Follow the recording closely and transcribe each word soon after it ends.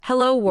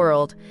Hello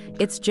world,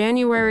 it's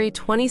January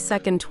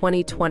 22nd,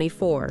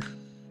 2024.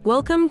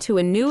 Welcome to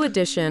a new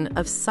edition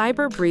of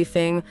Cyber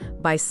Briefing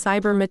by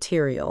Cyber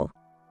Material.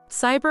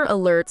 Cyber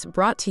alerts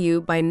brought to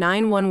you by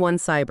 911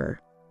 Cyber.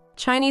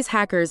 Chinese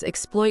hackers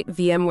exploit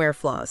VMware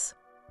flaws.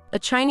 A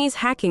Chinese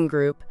hacking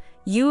group,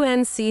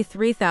 UNC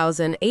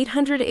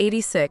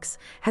 3886,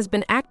 has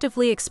been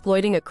actively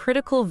exploiting a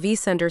critical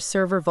vCenter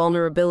server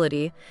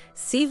vulnerability,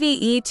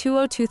 CVE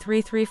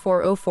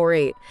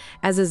 2023340048,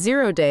 as a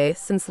zero-day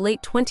since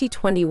late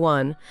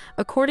 2021,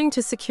 according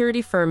to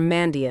security firm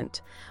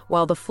Mandiant.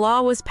 While the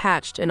flaw was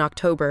patched in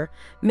October,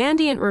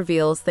 Mandiant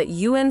reveals that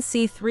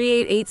UNC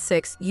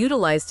 3886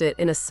 utilized it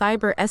in a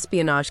cyber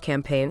espionage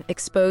campaign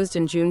exposed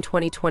in June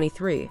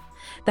 2023.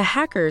 The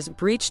hackers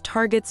breached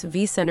Target's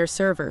vCenter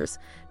servers,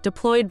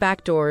 deployed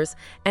backdoors,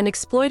 and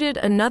exploited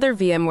another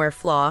VMware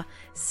flaw,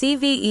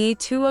 CVE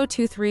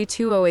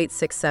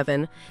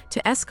 2023-20867,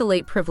 to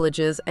escalate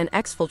privileges and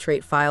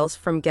exfiltrate files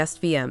from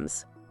guest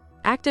VMs.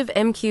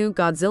 ActiveMQ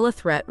Godzilla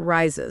threat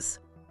rises.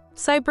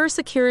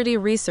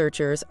 Cybersecurity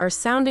researchers are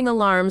sounding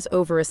alarms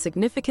over a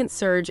significant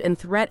surge in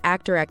threat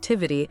actor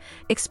activity,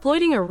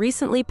 exploiting a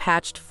recently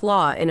patched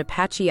flaw in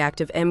Apache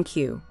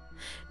ActiveMQ.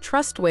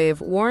 TrustWave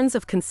warns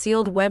of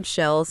concealed web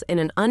shells in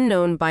an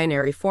unknown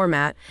binary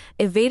format,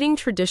 evading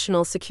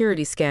traditional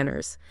security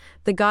scanners.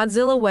 The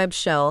Godzilla web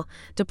shell,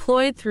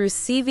 deployed through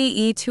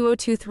CVE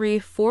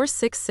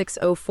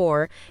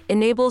 2023-46604,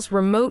 enables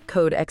remote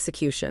code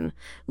execution,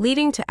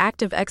 leading to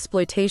active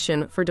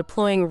exploitation for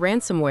deploying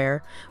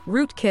ransomware,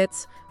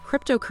 rootkits,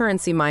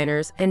 cryptocurrency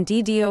miners, and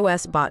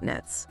DDoS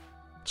botnets.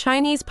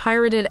 Chinese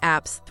pirated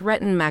apps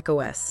threaten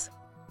macOS.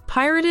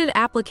 Pirated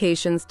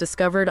applications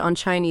discovered on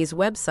Chinese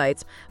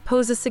websites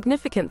pose a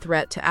significant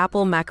threat to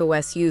Apple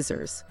macOS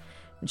users.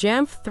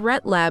 Jamf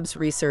Threat Labs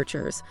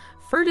researchers,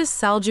 Fergus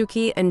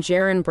Saljuki and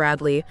Jaron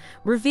Bradley,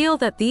 reveal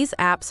that these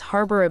apps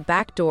harbor a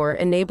backdoor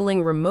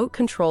enabling remote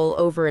control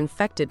over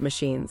infected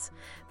machines.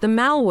 The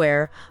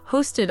malware,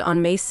 hosted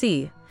on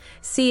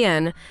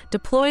CN,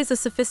 deploys a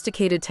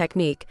sophisticated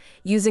technique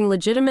using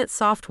legitimate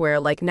software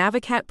like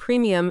Navicat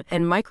Premium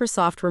and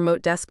Microsoft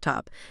Remote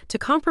Desktop to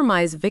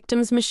compromise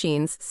victims'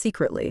 machines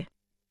secretly.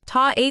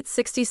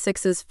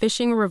 TA-866's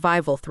phishing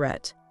revival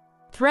threat.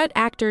 Threat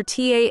actor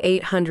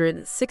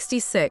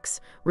TA-866,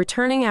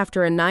 returning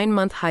after a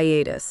 9-month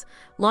hiatus,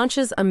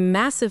 launches a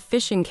massive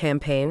phishing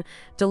campaign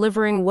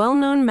delivering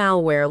well-known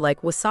malware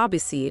like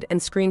WasabiSeed and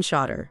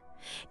Screenshotter.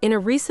 In a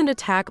recent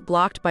attack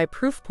blocked by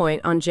Proofpoint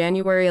on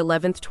January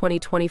 11,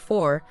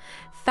 2024,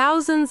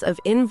 thousands of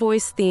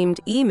invoice-themed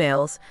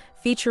emails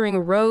featuring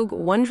rogue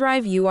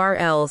OneDrive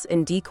URLs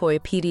and decoy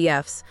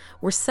PDFs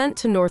were sent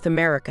to North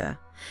America.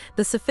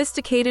 The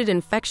sophisticated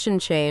infection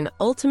chain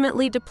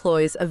ultimately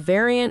deploys a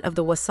variant of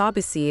the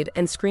WasabiSeed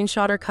and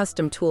Screenshotter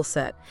custom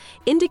toolset,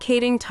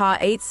 indicating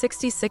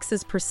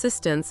TA-866's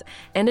persistence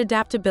and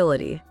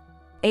adaptability.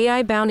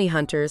 AI bounty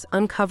hunters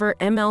uncover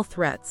ML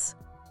threats.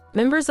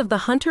 Members of the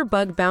Hunter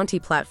Bug Bounty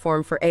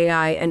platform for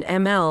AI and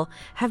ML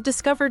have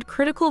discovered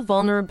critical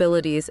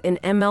vulnerabilities in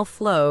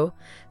MLflow,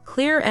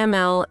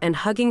 ClearML, and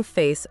Hugging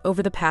Face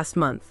over the past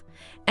month.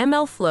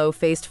 MLflow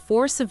faced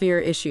 4 severe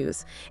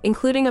issues,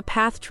 including a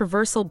path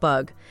traversal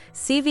bug,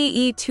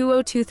 CVE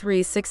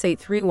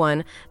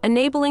 2023-6831,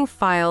 enabling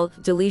file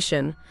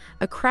deletion,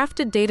 a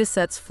crafted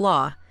datasets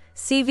flaw,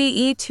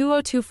 CVE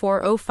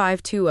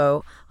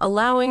 2024-0520,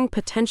 allowing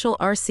potential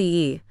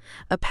RCE,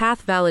 a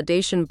path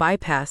validation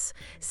bypass,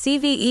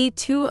 CVE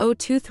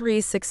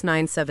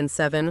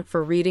 2023-6977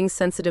 for reading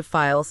sensitive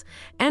files,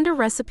 and a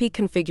recipe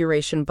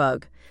configuration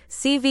bug,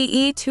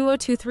 CVE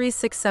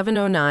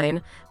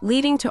 2023-6709,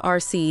 leading to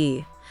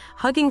RCE.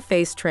 Hugging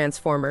Face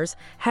transformers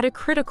had a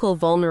critical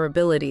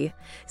vulnerability,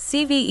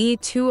 CVE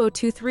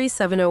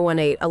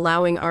 2023-7018,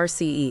 allowing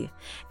RCE,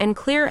 and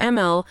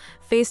ClearML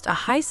faced a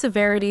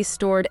high-severity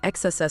stored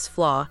XSS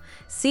flaw,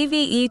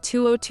 CVE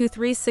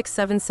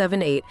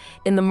 2023-6778,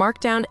 in the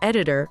Markdown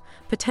editor,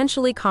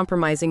 potentially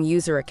compromising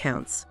user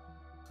accounts.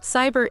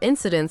 Cyber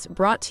incidents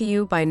brought to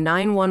you by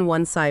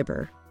 911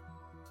 Cyber.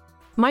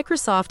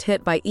 Microsoft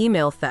hit by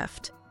email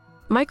theft.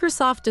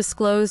 Microsoft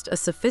disclosed a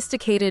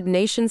sophisticated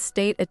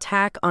nation-state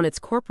attack on its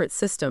corporate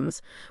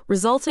systems,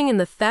 resulting in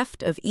the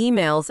theft of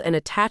emails and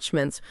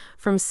attachments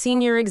from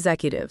senior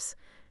executives.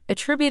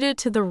 Attributed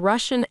to the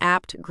Russian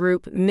apt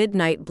group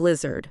Midnight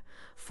Blizzard,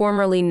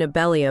 formerly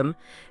Nibelium,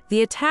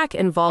 the attack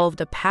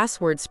involved a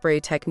password spray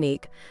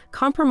technique,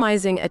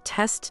 compromising a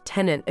test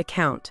tenant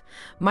account.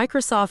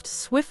 Microsoft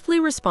swiftly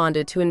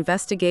responded to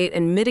investigate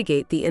and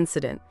mitigate the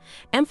incident,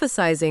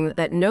 emphasizing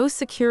that no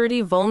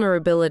security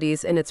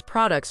vulnerabilities in its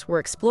products were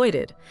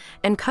exploited,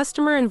 and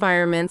customer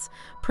environments,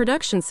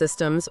 production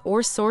systems,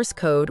 or source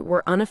code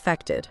were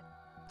unaffected.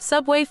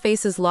 Subway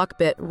faces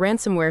Lockbit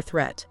ransomware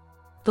threat.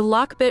 The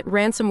Lockbit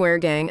ransomware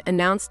gang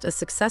announced a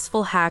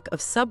successful hack of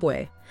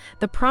Subway,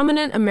 the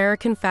prominent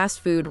American fast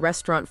food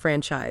restaurant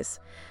franchise.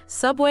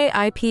 Subway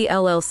IP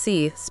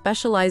LLC,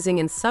 specializing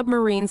in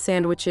submarine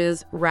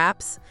sandwiches,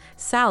 wraps,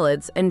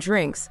 salads, and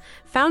drinks,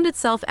 found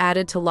itself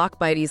added to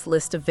Lockbit's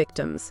list of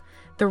victims.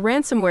 The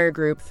ransomware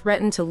group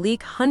threatened to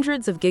leak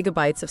hundreds of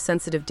gigabytes of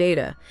sensitive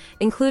data,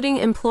 including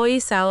employee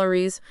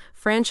salaries,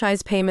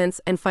 franchise payments,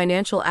 and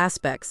financial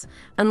aspects,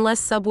 unless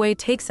Subway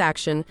takes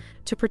action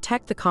to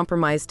protect the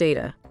compromised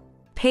data.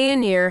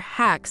 Payoneer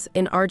hacks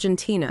in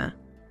Argentina.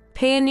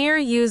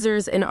 Payoneer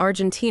users in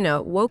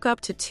Argentina woke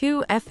up to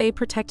 2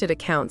 FA-protected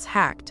accounts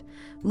hacked,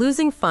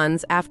 losing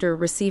funds after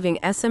receiving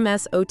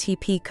SMS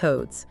OTP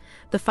codes.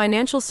 The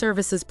financial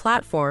services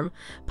platform,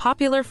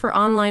 popular for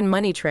online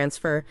money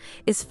transfer,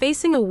 is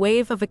facing a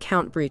wave of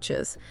account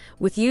breaches,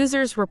 with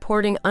users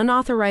reporting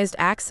unauthorized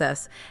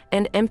access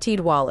and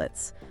emptied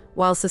wallets.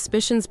 While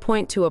suspicions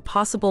point to a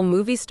possible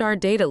movie star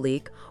data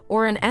leak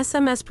or an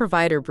SMS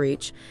provider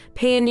breach,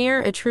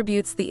 Payoneer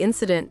attributes the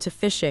incident to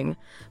phishing,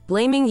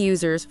 blaming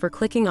users for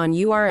clicking on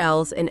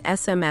URLs in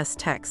SMS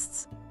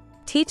texts.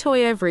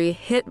 Tietoevry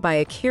hit by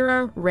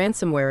Akira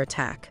ransomware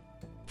attack.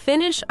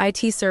 Finnish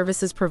IT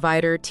services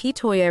provider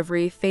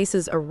Tietoevry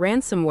faces a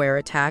ransomware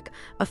attack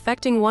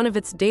affecting one of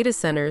its data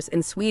centers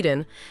in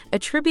Sweden,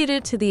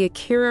 attributed to the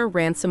Akira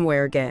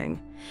ransomware gang.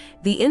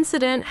 The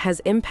incident has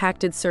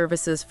impacted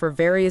services for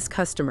various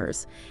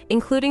customers,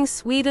 including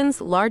Sweden's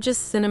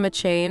largest cinema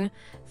chain,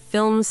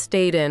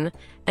 Filmstaden,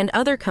 and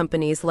other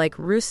companies like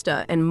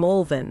Rusta and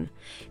Molven.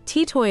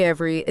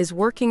 Tietoevry is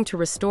working to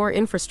restore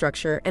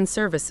infrastructure and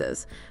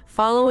services,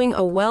 following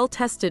a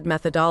well-tested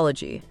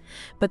methodology.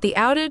 But the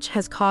outage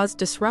has caused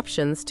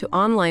disruptions to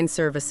online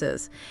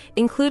services,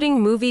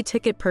 including movie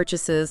ticket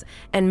purchases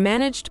and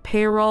managed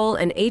payroll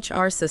and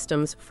HR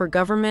systems for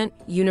government,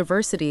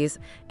 universities,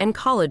 and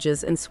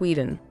colleges in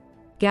Sweden.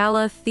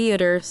 Gala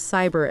Theatre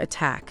cyber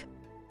attack.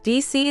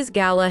 DC's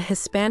Gala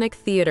Hispanic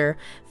Theater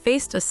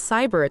faced a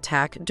cyber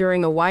attack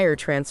during a wire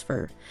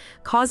transfer,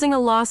 causing a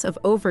loss of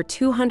over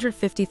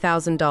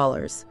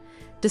 $250,000.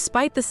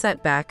 Despite the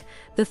setback,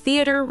 the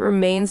theater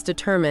remains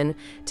determined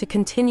to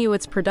continue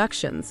its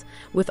productions,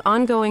 with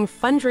ongoing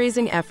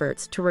fundraising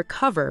efforts to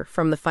recover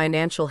from the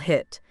financial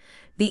hit.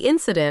 The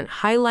incident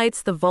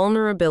highlights the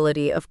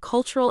vulnerability of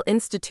cultural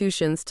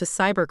institutions to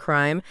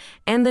cybercrime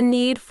and the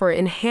need for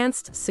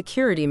enhanced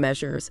security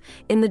measures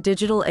in the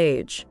digital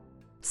age.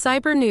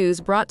 Cyber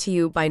News brought to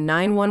you by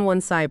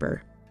 911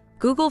 Cyber.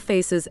 Google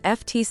faces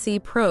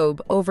FTC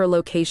probe over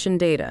location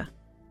data.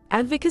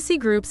 Advocacy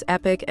groups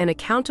Epic and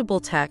Accountable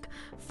Tech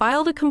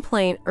filed a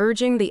complaint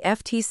urging the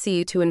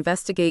FTC to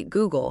investigate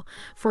Google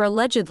for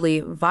allegedly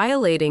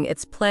violating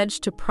its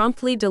pledge to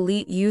promptly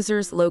delete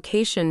users'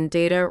 location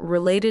data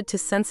related to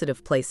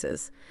sensitive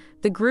places.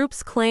 The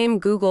groups claim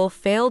Google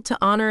failed to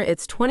honor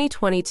its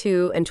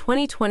 2022 and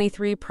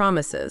 2023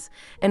 promises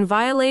and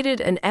violated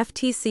an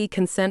FTC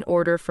consent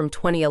order from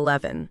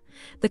 2011.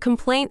 The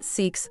complaint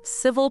seeks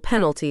civil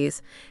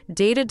penalties,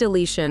 data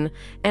deletion,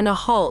 and a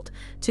halt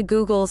to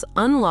Google's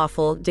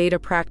unlawful data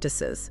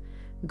practices.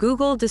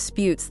 Google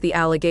disputes the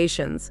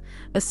allegations,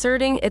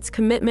 asserting its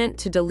commitment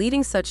to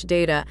deleting such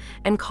data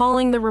and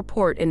calling the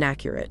report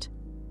inaccurate.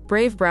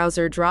 Brave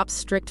browser drops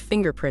strict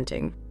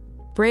fingerprinting.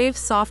 Brave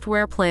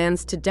software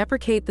plans to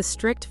deprecate the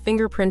strict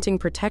fingerprinting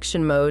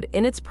protection mode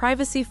in its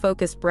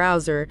privacy-focused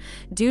browser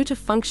due to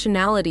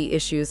functionality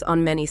issues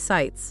on many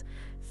sites.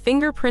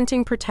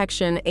 Fingerprinting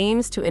protection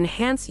aims to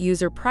enhance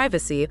user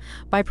privacy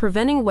by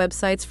preventing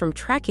websites from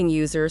tracking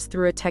users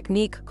through a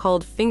technique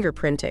called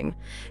fingerprinting.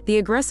 The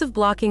aggressive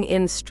blocking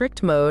in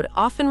strict mode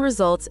often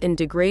results in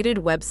degraded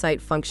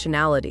website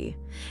functionality.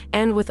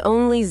 And with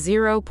only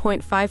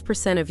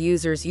 0.5% of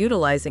users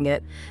utilizing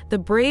it, the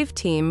Brave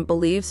team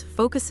believes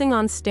focusing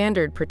on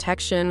standard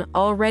protection,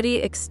 already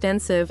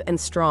extensive and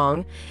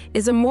strong,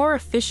 is a more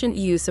efficient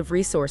use of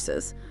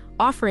resources,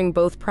 offering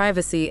both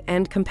privacy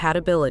and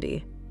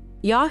compatibility.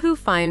 Yahoo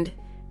fined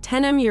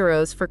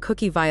 €10 for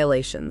cookie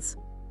violations.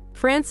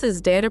 France's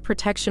data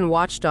protection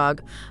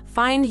watchdog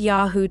fined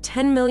Yahoo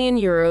 €10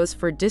 million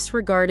for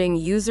disregarding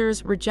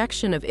users'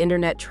 rejection of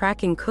internet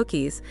tracking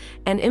cookies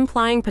and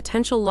implying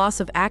potential loss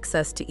of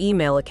access to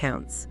email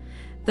accounts.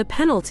 The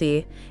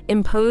penalty,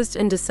 imposed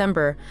in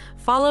December,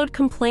 followed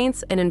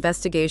complaints and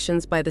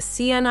investigations by the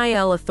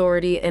CNIL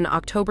authority in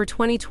October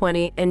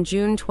 2020 and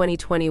June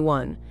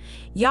 2021.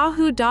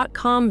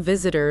 Yahoo.com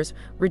visitors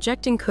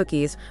rejecting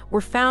cookies were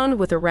found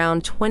with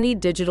around 20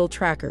 digital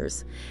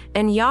trackers,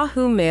 and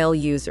Yahoo Mail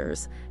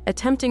users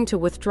attempting to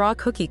withdraw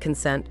cookie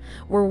consent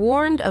were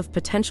warned of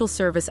potential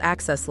service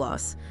access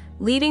loss,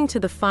 leading to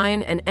the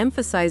fine and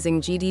emphasizing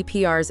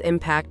GDPR's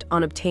impact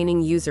on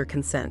obtaining user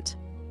consent.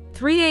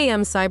 3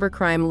 a.m.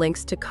 cybercrime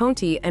links to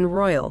Conti and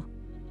Royal.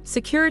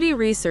 Security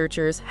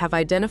researchers have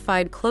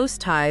identified close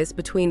ties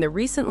between the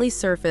recently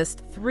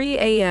surfaced 3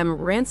 a.m.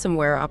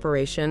 ransomware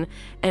operation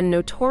and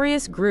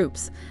notorious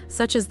groups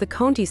such as the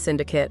Conti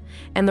Syndicate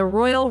and the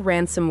Royal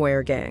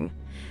ransomware gang.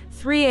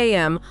 3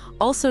 a.m.,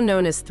 also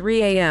known as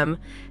 3 a.m.,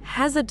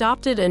 has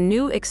adopted a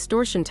new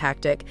extortion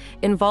tactic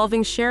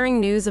involving sharing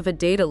news of a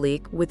data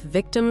leak with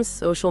victims'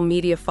 social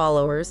media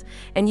followers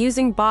and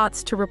using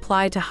bots to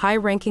reply to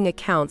high-ranking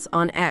accounts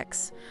on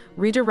X,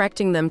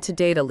 redirecting them to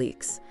data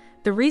leaks.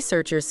 The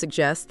researchers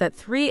suggest that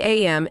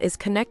 3AM is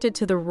connected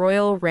to the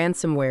Royal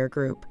Ransomware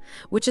Group,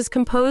 which is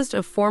composed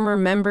of former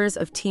members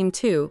of Team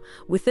 2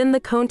 within the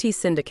Conti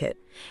Syndicate,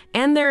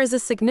 and there is a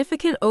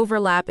significant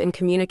overlap in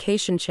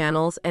communication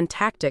channels and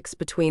tactics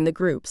between the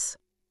groups.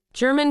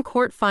 German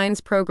court fines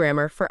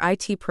programmer for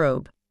IT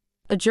probe.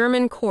 A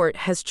German court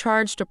has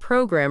charged a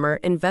programmer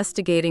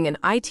investigating an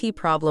IT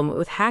problem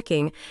with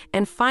hacking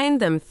and fined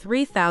them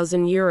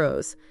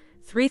 €3,000.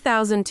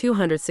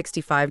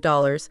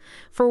 $3,265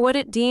 for what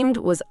it deemed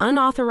was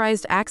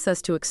unauthorized access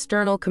to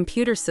external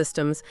computer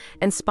systems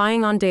and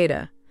spying on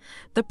data.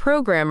 The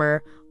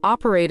programmer,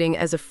 operating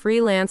as a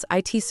freelance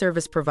IT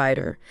service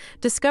provider,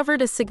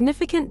 discovered a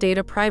significant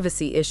data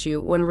privacy issue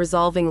when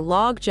resolving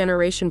log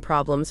generation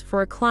problems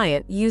for a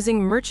client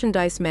using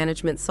merchandise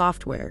management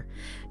software.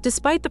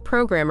 Despite the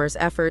programmer's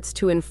efforts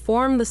to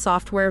inform the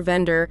software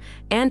vendor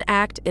and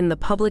act in the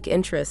public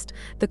interest,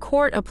 the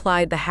court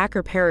applied the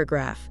hacker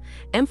paragraph,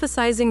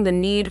 emphasizing the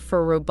need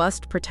for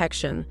robust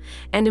protection,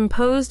 and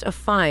imposed a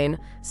fine,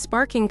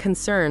 sparking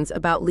concerns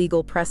about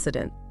legal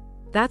precedent.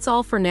 That's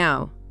all for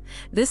now.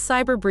 This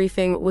cyber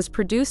briefing was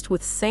produced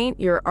with Saint,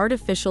 your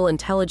artificial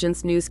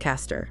intelligence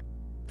newscaster.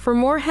 For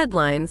more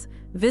headlines,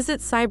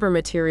 visit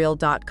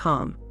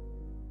cybermaterial.com.